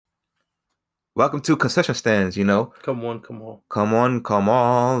Welcome to Concession Stands, you know. Come on, come on. Come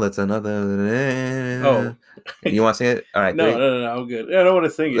on, let's another. Oh, You want to sing it? All right, no, no, three. no, no, I'm good. I don't want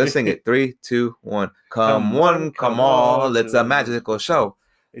to sing Let's sing it. it. Three, two, one. Come on, Come come on on, to it's a the magical magical show. show.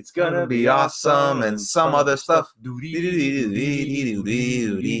 It's Gonna gonna be be awesome awesome and and some some other other stuff. stuff. Doo dee dee doo dee dee dee doo dee dee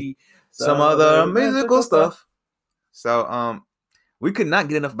doo dee dee. Some Some other other musical magical stuff. stuff. So, we could not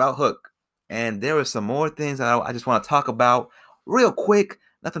get enough about Hook, and there are some more things that I just want to talk about real quick.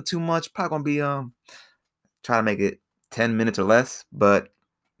 Nothing too much. Probably gonna be try to make it 10 minutes or less, but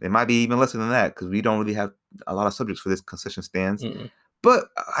it might be even less than that because we don't really have a lot of subjects for this concession stands. Mm-mm. But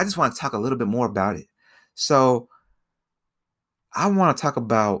I just want to talk a little bit more about it. So I want to talk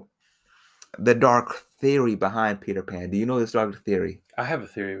about the dark theory behind Peter Pan. Do you know this dark theory? I have a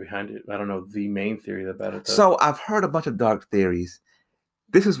theory behind it. I don't know the main theory about it though. So I've heard a bunch of dark theories.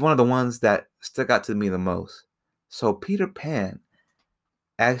 This is one of the ones that stuck out to me the most. So Peter Pan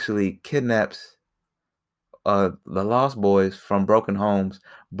actually kidnaps the Lost Boys from broken homes,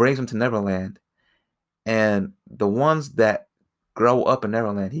 brings them to Neverland, and the ones that grow up in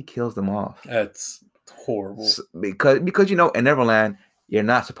Neverland, he kills them off. That's horrible. Because you know in Neverland you're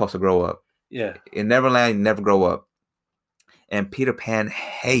not supposed to grow up. Yeah. In Neverland you never grow up, and Peter Pan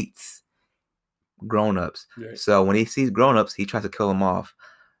hates grown-ups. Right. So when he sees grown-ups, he tries to kill them off.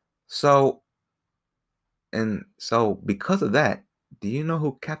 So because of that, do you know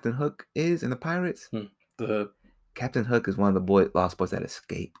who Captain Hook is in the Pirates? The Captain Hook is one of the lost boys that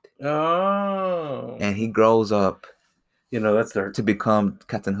escaped, oh, and he grows up that's dark. to become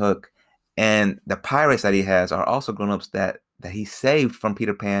Captain Hook. And the pirates that he has are also grown-ups that he saved from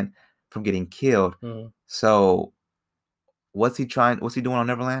Peter Pan from getting killed. Mhm. So what's he doing on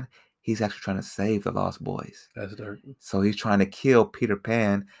Neverland? He's actually trying to save the Lost Boys. That's dark. So he's trying to kill Peter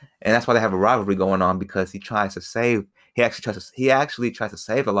Pan, and that's why they have a rivalry going on because he actually tries to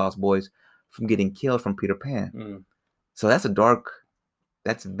save the Lost Boys from getting killed from Peter Pan. Mm. So that's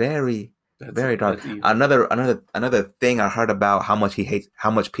very very dark. That's evil. Another thing I heard about how much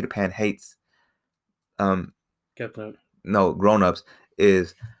Peter Pan hates Captain Hook. no grown-ups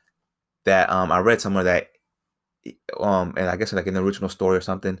is that I read somewhere that and I guess like in the original story or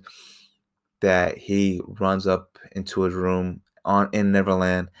something that he runs up into his room in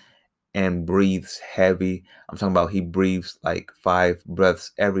Neverland and breathes heavy. I'm talking about he breathes like 5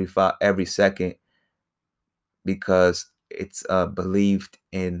 breaths every second because it's believed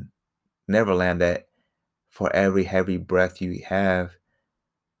in Neverland that for every heavy breath you have,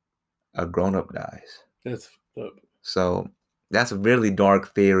 a grown-up dies. That's up. So that's a really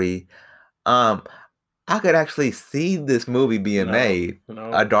dark theory. Um, I could actually see this movie being No, made, a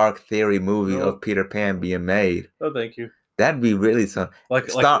no, dark theory movie no. of Peter Pan being made. Oh, thank you. That'd be really some Like,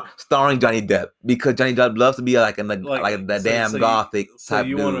 starring Johnny Depp because Johnny Depp loves to be like in the so, damn so you, gothic so type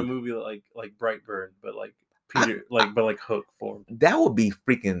you want a dude. movie like Brightburn, but like I, Peter, I, but like Hook form. that would be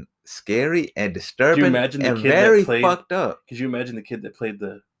freaking scary and Could you disturbing imagine the and kid that very played? fucked up. Could you imagine the kid that played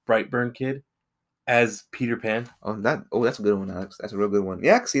the Brightburn kid as Peter Pan? That's a good one, Alex. That's a real good one.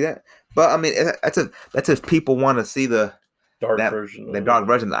 Yeah, I can see that. But I mean, that's if people want to see Dark that version the of it. dark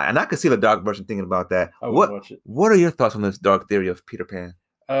version, and I can see the dark version thinking about that. I would watch it. What are your thoughts on this dark theory of Peter Pan?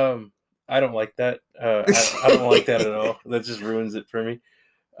 I don't like that. I don't like that at all. That just ruins it for me.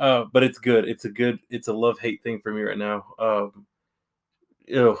 But it's good. It's a love-hate thing for me right now.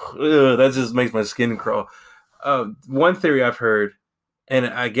 That just makes my skin crawl. One theory I've heard, and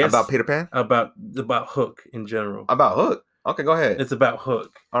I guess About Peter Pan? about Hook in general. About Hook? Okay, go ahead. It's about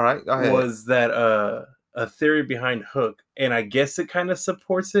Hook. All right, go ahead. Was that a theory behind Hook, and I guess it kind of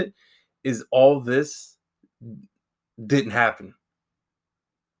supports it. Is all this didn't happen?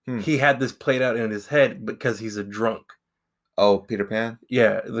 He had this played out in his head because he's a drunk. Oh, Peter Pan?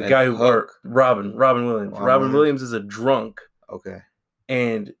 Yeah, the guy who worked Robin Williams. Robin Williams is a drunk. Okay.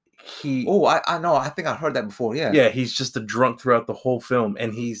 And he I know. I think I heard that before. Yeah. Yeah, he's just a drunk throughout the whole film,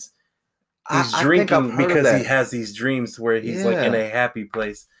 and he's I drinking because he has these dreams where he's like in a happy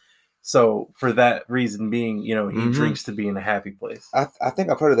place. So for that reason being, he drinks to be in a happy place. I think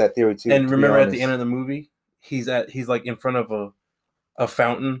I've heard of that theory too. And remember at the end of the movie, he's like in front of a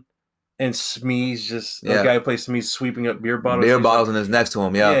fountain, and Smee's the guy who plays Smee's sweeping up beer bottles. Beer bottles and is next to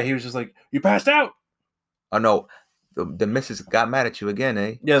him. Yeah. Yeah, he was just like, "You passed out." Oh no, the missus got mad at you again,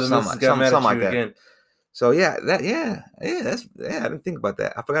 eh? Yeah, the missus got mad at you again. So yeah, I didn't think about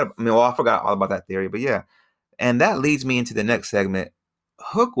that. I forgot all about that theory, but yeah. And that leads me into the next segment.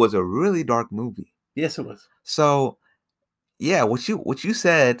 Hook was a really dark movie. Yes, it was. So yeah, what you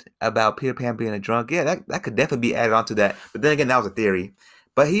said about Peter Pan being a drunk, yeah, that could definitely be added onto that. But then again, that was a theory.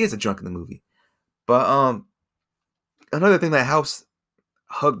 But he is a drunk in the movie. But another thing that helps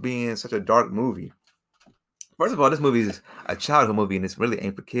Hook being such a dark movie. First of all, this movie is a childhood movie and it's really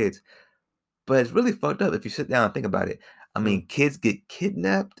aimed for kids. But it's really fucked up if you sit down and think about it. I mean, kids get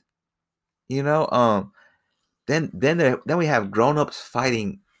kidnapped, you know. Then we have grown-ups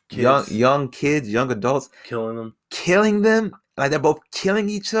fighting young kids, young adults, killing them. Like they're both killing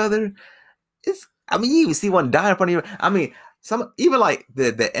each other. I mean, you even see one die in front of you. I mean, even like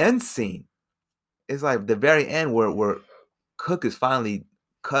the end scene. It's like the very end where Cook is finally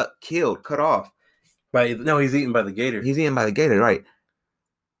cut off. He's eaten by the gator. He's eaten by the gator, right?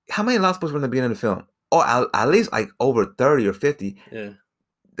 How many Lost Boys were in the beginning of the film? Oh, at least like over 30 or 50. Yeah.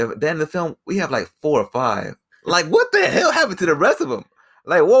 Then in the film, we have like 4 or 5. Like, what the hell happened to the rest of them?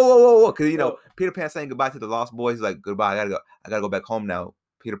 Like, whoa. Because, Peter Pan saying goodbye to the Lost Boys. He's like, goodbye, I gotta go back home now.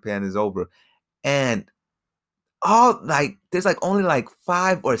 Peter Pan is over. And there's like only like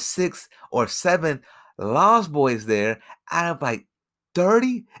 5 or 6 or 7 Lost Boys there out of like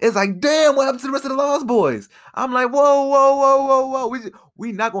 30. It's like, damn, what happened to the rest of the Lost Boys? I'm like, whoa.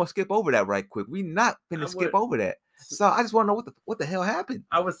 We not gonna skip over that right quick. We not gonna skip over that. So I just want to know what the hell happened.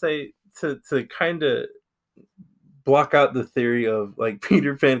 I would say to kind of block out the theory of like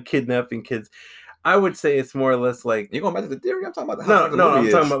Peter Pan kidnapping kids. I would say it's more or less like you're going back to the theory. I'm talking about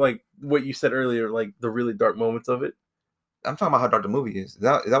talking about like what you said earlier, like the really dark moments of it. I'm talking about how dark the movie is. Is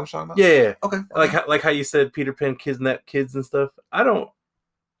that what you're talking about? Yeah. Okay. Like how you said Peter Pan kidnapped kids and stuff. I don't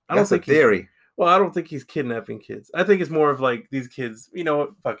think theory. I don't think he's kidnapping kids. I think it's more of like these kids. You know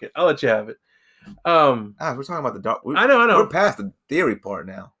what? Fuck it. I'll let you have it. We're talking about the dark. I know. We're past the theory part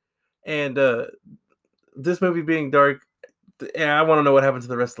now. And this movie being dark. Yeah, I want to know what happened to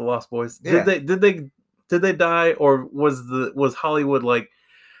the rest of the Lost Boys. Yeah. Did they die, or was Hollywood like,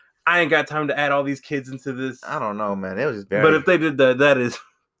 I ain't got time to add all these kids into this? I don't know, man. It was just very. But if they did that is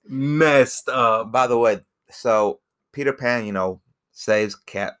messed up. By the way, so Peter Pan,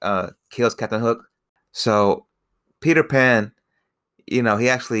 kills Captain Hook. So Peter Pan, he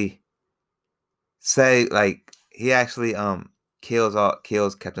actually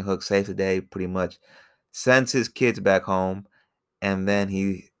kills Captain Hook, saves the day pretty much, sends his kids back home. And then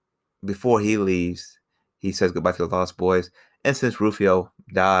before he leaves, he says goodbye to the Lost Boys. And since Rufio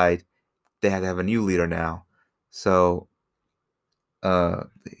died, they had to have a new leader now. So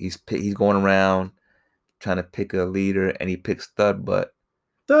he's going around trying to pick a leader, and he picks Thud.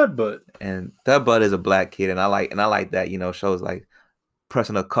 And Thud is a black kid, and I like that. Shows like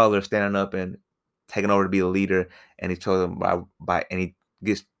person of color standing up and taking over to be the leader. And he chosen and he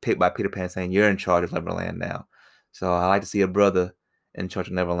gets picked by Peter Pan, saying, "You're in charge of Neverland now." So I like to see a brother in charge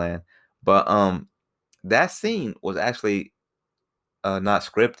of Neverland. But that scene was actually not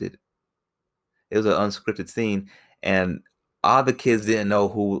scripted. It was an unscripted scene, and all the kids didn't know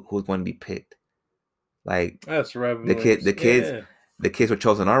who was going to be picked. Like that's right. The kids were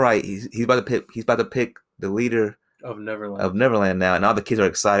chosen. All right, he's about to pick the leader of Neverland. Of Neverland now, and all the kids are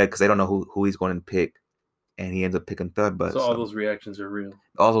excited because they don't know who he's going to pick, and he ends up picking Thud. So all those reactions are real.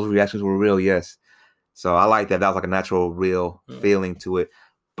 All those reactions were real, yes. So I like that. That was like a natural, real feeling to it.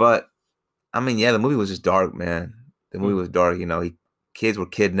 But I mean, yeah, the movie was just dark, man. The movie was dark. Kids were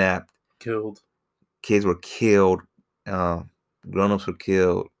kidnapped, kids were killed, grown-ups were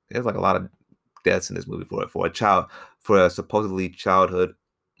killed. There's like a lot of deaths in this movie for a supposedly childhood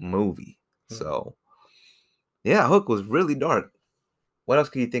movie. So yeah, Hook was really dark. What else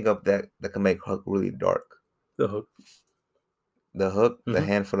can you think of that can make Hook really dark? The Hook. The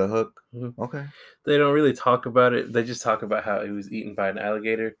hand for the hook. Mm-hmm. Okay. They don't really talk about it. They just talk about how he was eaten by an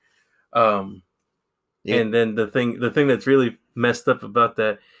alligator. And then the thing that's really messed up about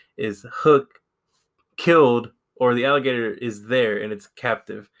that is Hook killed, or the alligator is there and it's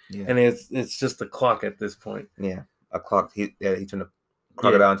captive, and it's just a clock at this point. Yeah, a clock. He turned the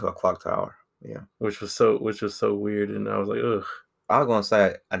crocodile into a clock tower. Yeah, which was so weird, and I was like, ugh. I was gonna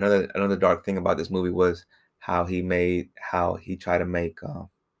say another dark thing about this movie was how he tried to make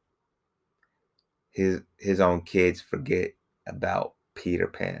his own kids forget about Peter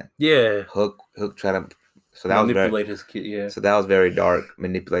Pan. Yeah, Hook tried to manipulate his kid. Yeah, so that was very dark,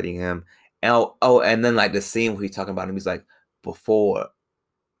 manipulating him. And and then like the scene where he's talking about him, he's like, before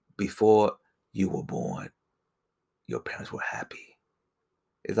you were born, your parents were happy.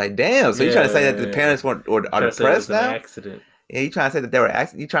 It's like, damn. So you're trying to say that the parents are depressed now? An accident. Yeah, you trying to say that they were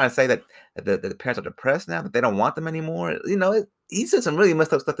accident? You trying to say that the parents are depressed now, that they don't want them anymore? He said some really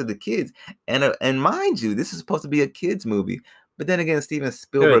messed up stuff to the kids. And mind you, this is supposed to be a kids movie. But then again, Steven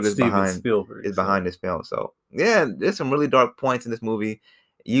Spielberg is behind this film. So yeah, there's some really dark points in this movie.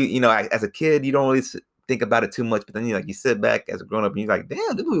 As a kid, you don't really think about it too much. But then you sit back as a grown up and you're like,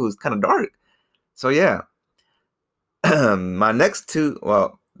 damn, this movie was kind of dark. So yeah. My next two,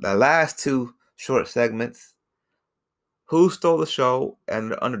 well, the last two short segments. Who stole the show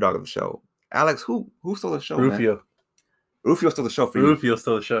and the underdog of the show? Alex, who stole the show, man? Rufio. Rufio stole the show for you. Rufio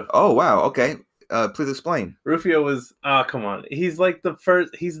stole the show. Oh wow, okay. Please explain. Rufio was come on. He's like the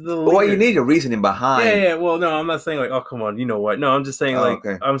first. He's the leader. Well, you need a reasoning behind. Yeah. Well, no, I'm not saying like, oh come on, you know what? No, I'm just saying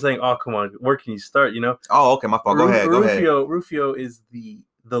okay. I'm saying, oh come on, where can you start? You know? Oh, okay, my fault. Go ahead. Rufio is the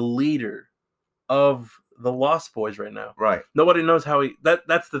leader of the Lost Boys right now. Right. Nobody knows how he.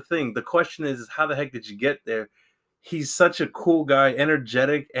 That's the thing. The question is how the heck did you get there? He's such a cool guy,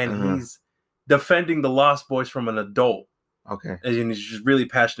 energetic, and he's defending the Lost Boys from an adult. Okay. And he's just really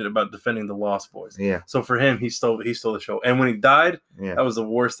passionate about defending the Lost Boys. Yeah. So for him, he stole the show. And when he died, that was the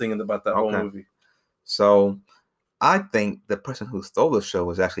worst thing about that whole movie. So I think the person who stole the show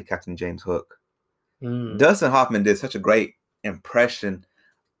was actually Captain James Hook. Dustin Hoffman did such a great impression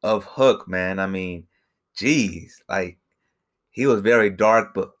of Hook, man. I mean, geez, like he was very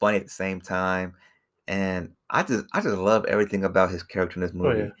dark but funny at the same time. And I just love everything about his character in this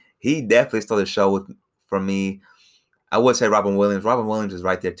movie. Oh, yeah. He definitely stole the show for me. I would say Robin Williams. Robin Williams is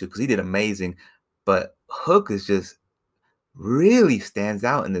right there too because he did amazing. But Hook is just really stands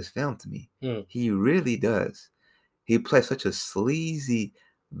out in this film to me. He really does. He plays such a sleazy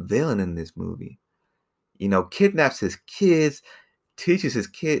villain in this movie. You know, kidnaps his kids, teaches his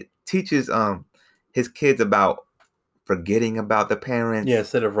kids about forgetting about the parents. Yeah,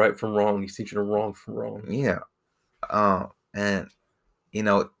 instead of right from wrong, he's teaching them wrong from wrong. Yeah. And you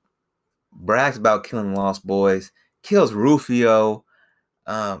know, brags about killing Lost Boys, kills Rufio,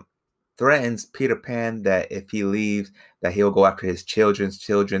 threatens Peter Pan that if he leaves, that he'll go after his children's.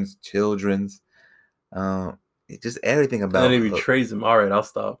 Just everything about. And then he betrays him. All right, I'll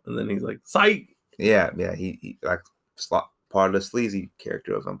stop. And then he's like, "Psych." Yeah. He like part of the sleazy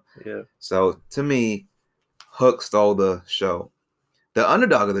character of him. Yeah. So to me, Hook stole the show. The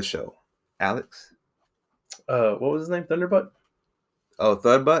underdog of the show, Alex. What was his name? Thunderbutt? Oh,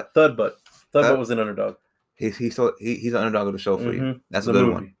 Thudbutt? Thudbutt was an underdog. He's an underdog of the show for you. That's a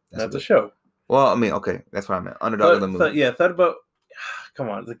good one. That's a show. Well, I mean, okay, that's what I meant. Underdog of the movie. Yeah, Thudbutt. Come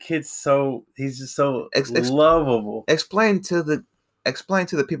on, the kid's he's just so lovable. Explain to the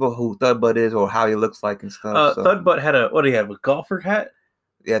people who Thudbutt is or how he looks like and stuff. Thudbutt had a a golfer hat?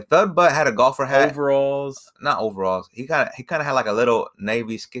 Yeah, Thudbutt had a golfer hat. Overalls. Not overalls. He kind of had like a little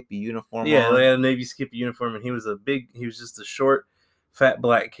Navy Skippy uniform. Yeah, they had a Navy Skippy uniform, and he was just a short, fat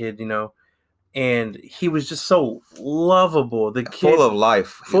black kid, you know. And he was just so lovable. The kid, full of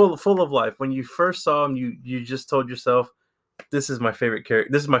life. Full of life. When you first saw him, you just told yourself, this is my favorite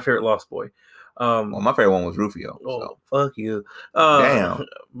character. This is my favorite Lost Boy. Well, my favorite one was Rufio. Oh, fuck you. Damn.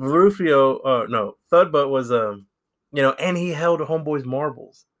 Rufio, no. Thudbutt was, and he held Homeboy's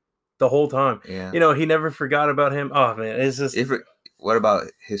marbles the whole time. Yeah. You know, he never forgot about him. Oh, man, it's just... What about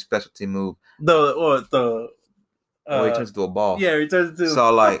his specialty move? He turns into a ball. Yeah, he turns into...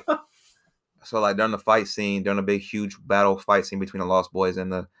 So like during the fight scene, during a big huge battle fight scene between the Lost Boys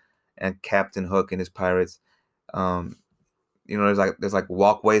and Captain Hook and his pirates, there's like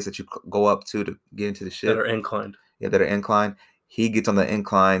walkways that you go up to get into the ship that are inclined. Yeah, that are inclined. He gets on the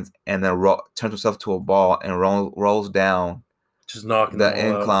inclines and then turns himself to a ball and rolls down, just knocking the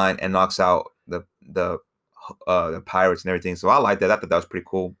incline out. And knocks out the pirates and everything. So I like that. I thought that was pretty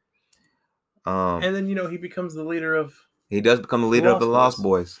cool. And then he becomes the leader of. He does become the leader of the Lost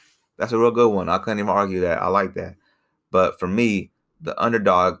Boys. That's a real good one. I couldn't even argue that. I like that. But for me, the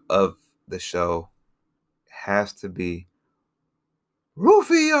underdog of the show has to be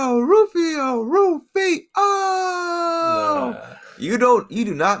Rufio. Nah. You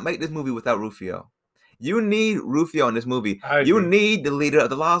do not make this movie without Rufio. You need Rufio in this movie. You need the leader of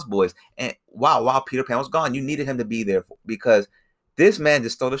the Lost Boys. And while Peter Pan was gone, you needed him to be there because this man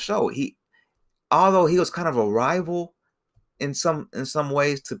just stole the show. Although he was kind of a rival in some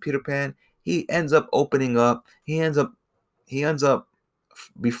ways to Peter Pan, he ends up opening up. He ends up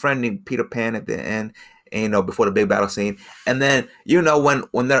befriending Peter Pan at the end, and, before the big battle scene. And then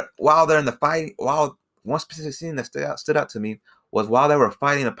while they're in the fight, one specific scene that stood out to me was while they were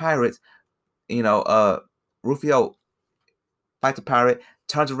fighting the pirates. Rufio fights a pirate,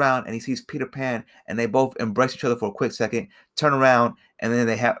 turns around, and he sees Peter Pan, and they both embrace each other for a quick second, turn around, and then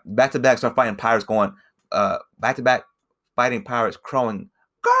they have back-to-back start fighting pirates going back-to-back fighting pirates crowing,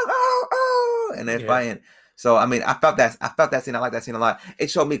 and they're fighting. So I mean, I felt that scene. I like that scene a lot.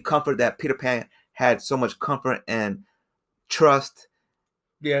 It showed me comfort that Peter Pan had so much comfort and trust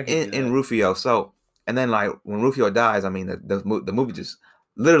in Rufio. So, and then like when Rufio dies, I mean the movie just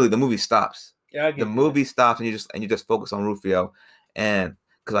literally the movie stops. The movie stops and you just focus on Rufio, and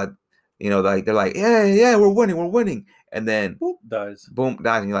because like they're like, yeah, we're winning, and then Boop, dies. boom,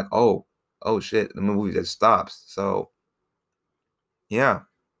 dies, and you're like, oh shit, the movie just stops. So yeah,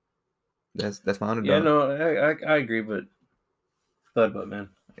 that's my Yeah, underdog. no, I agree, but Thud, but man,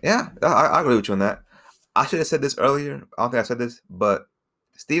 Yeah, I agree with you on that. I should have said this earlier. I don't think I said this, but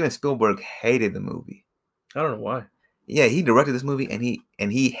Steven Spielberg hated the movie. I don't know why. Yeah, he directed this movie and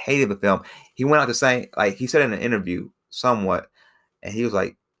he hated the film. He went out to say, like he said in an interview somewhat, and he was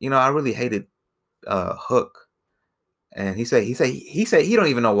like, I really hated Hook. And he said he don't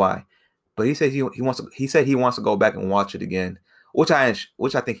even know why. But he wants to go back and watch it again, which I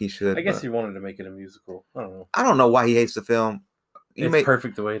think he I should, guess but he wanted to make it a musical. I don't know. I don't know why he hates the film. You It's made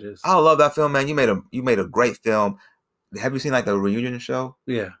perfect the way it is. I love that film, man. You made a great film. Have you seen like the reunion show?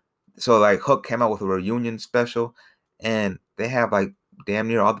 Yeah. So like Hook came out with a reunion special, and they have like damn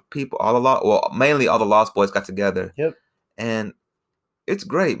near all the people, mainly all the Lost Boys got together, Yep. and it's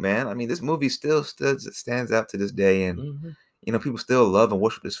great, man. I mean, this movie still stands out to this day, and Mm-hmm. people still love and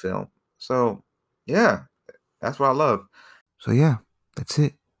worship this film. So yeah, that's what I love. So yeah, that's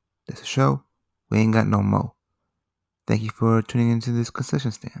it. That's a show. We ain't got no more. Thank you for tuning into this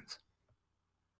Concession Stands.